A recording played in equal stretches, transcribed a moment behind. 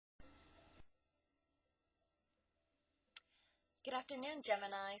Good afternoon,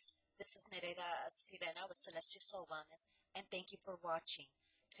 Geminis. This is Nereida Sirena with Celestial Soul Wellness, and thank you for watching.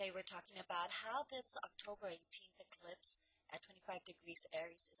 Today we're talking about how this October 18th eclipse at 25 degrees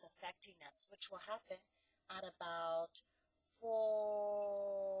Aries is affecting us, which will happen at about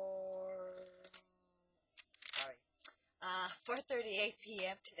 4, sorry, 4:38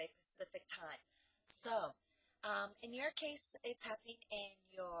 p.m. today Pacific time. So, in your case, it's happening in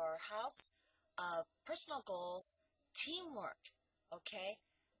your house of personal goals, teamwork, okay,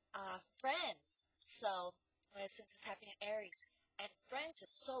 friends. So, since it's happening in Aries, and friends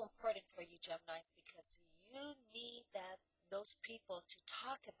is so important for you, Geminis, because you need those people to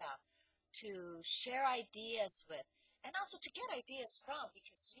talk about, to share ideas with, and also to get ideas from,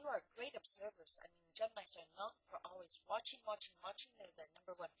 because you are great observers. I mean, Geminis are known for always watching, watching, watching. They're the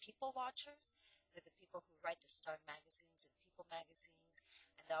number one people watchers. They're the people who write the Star magazines and People magazines,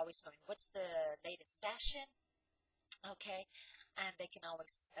 and they're always knowing what's the latest fashion, okay? And they can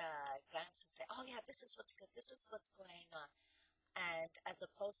always glance and say, oh, yeah, this is what's good, this is what's going on. And as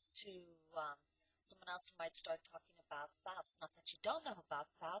opposed to um, someone else who might start talking about Faust. Not that you don't know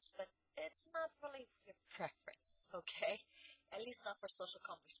about Faust, but it's not really your preference, okay? At least not for social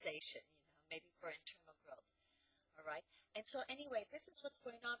conversation, maybe for internal growth, all right? And so, anyway, this is what's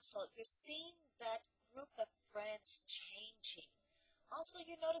going on. So, you're seeing that group of friends changing. Also,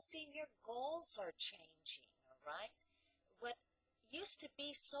 you're noticing your goals are changing, all right? What used to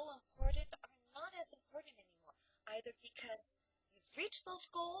be so important are not as important anymore, either because you've reached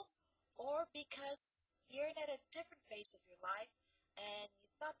those goals or because you're at a different phase of your life and you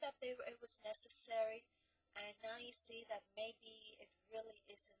thought that it was necessary, and now you see that maybe it really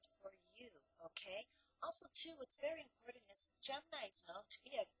isn't for you, okay? Also, too, what's very important is Gemini is known to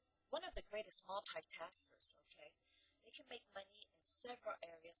be one of the greatest multitaskers, okay? They can make money in several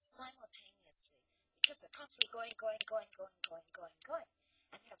areas simultaneously because they're constantly going, going, going, going, going, going, going.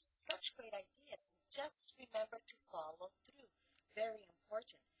 And they have such great ideas. Just remember to follow through. Very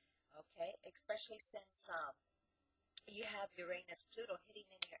important, okay? Especially since you have Uranus Pluto hitting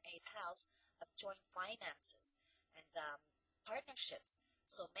in your eighth house of joint finances and partnerships.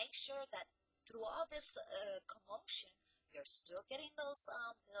 So make sure that through all this commotion, you're still getting those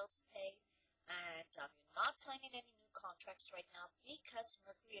bills paid, and you're not signing any new contracts right now because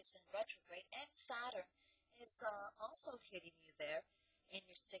Mercury is in retrograde and Saturn is also hitting you there in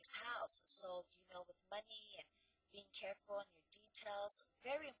your sixth house. So, with money and being careful in your details,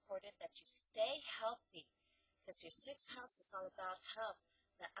 very important that you stay healthy because your sixth house is all about health,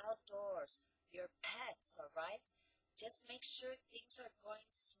 the outdoors, your pets, all right? Just make sure things are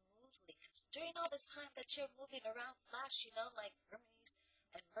going smoothly because during all this time that you're moving around flash, like Hermes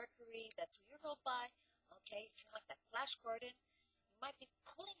and Mercury, that's who you're ruled by, okay? Kind of like that Flash Gordon, you might be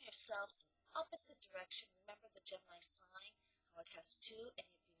pulling yourselves in opposite direction. Remember the Gemini sign, how it has two, and if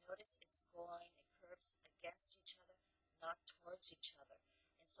you notice, it curves against each other, not towards each other.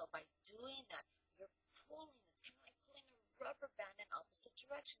 And so by doing that, you're pulling, it's kind of like pulling a rubber band in opposite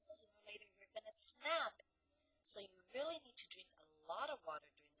directions. Sooner or later, you're going to snap. So you really need to drink a lot of water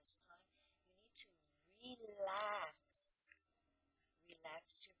during this time. You need to relax.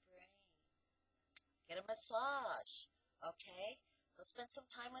 Relax your brain. Get a massage, okay? Go spend some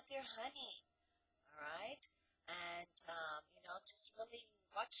time with your honey, all right? And, just really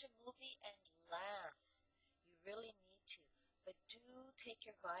watch a movie and laugh. You really need to. But do take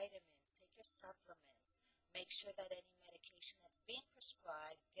your vitamins, take your supplements. Make sure that any medication that's being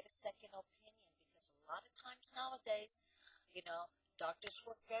prescribed, get a second opinion, because a lot of times nowadays, you know, doctors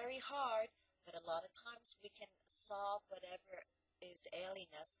work very hard, but a lot of times we can solve whatever is ailing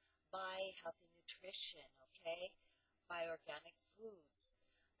us by healthy nutrition, okay? By organic foods.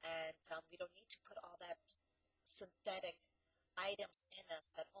 And we don't need to put all that synthetic items in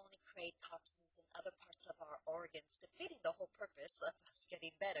us that only create toxins in other parts of our organs, defeating the whole purpose of us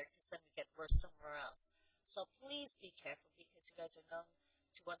getting better because then we get worse somewhere else. So please be careful because you guys are known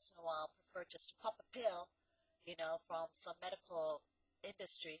to once in a while prefer just to pop a pill, from some medical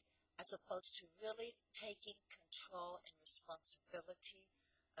industry as opposed to really taking control and responsibility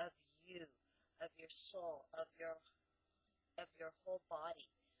of you, of your soul, of your whole body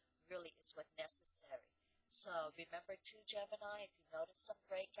really is what necessary. So remember too, Gemini, if you notice some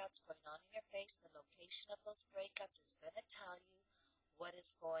breakouts going on in your face, the location of those breakouts is going to tell you what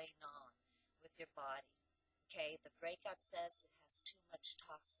is going on with your body. Okay, the breakout says it has too much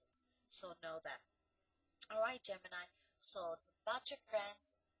toxins. So know that. All right, Gemini. So it's about your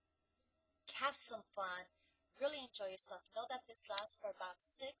friends. Have some fun. Really enjoy yourself. Know that this lasts for about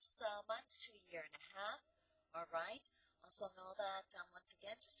 6 months to a year and a half. All right. Also know that once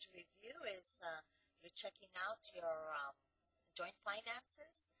again, just to review, is you're checking out your joint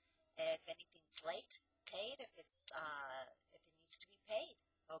finances, if anything's late, paid, if it needs to be paid,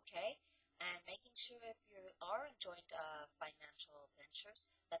 okay? And making sure if you are in joint financial ventures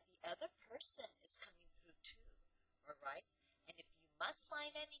that the other person is coming through too, all right? And if you must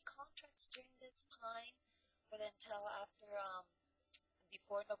sign any contracts during this time, for the until after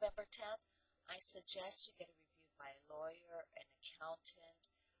before November 10th, I suggest you get it reviewed by a lawyer, an accountant,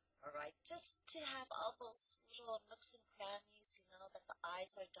 all right, just to have all those little nooks and crannies, that the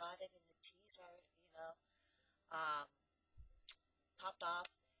I's are dotted and the T's are, um, topped off,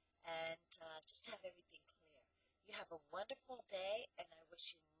 and just have everything clear. You have a wonderful day, and I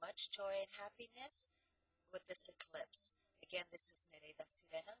wish you much joy and happiness with this eclipse. Again, this is Nereida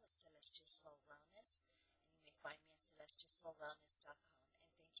Sirena with Celestial Soul Wellness, and you may find me at celestialsoulwellness.com. And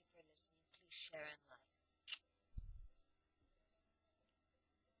thank you for listening. Please share and like.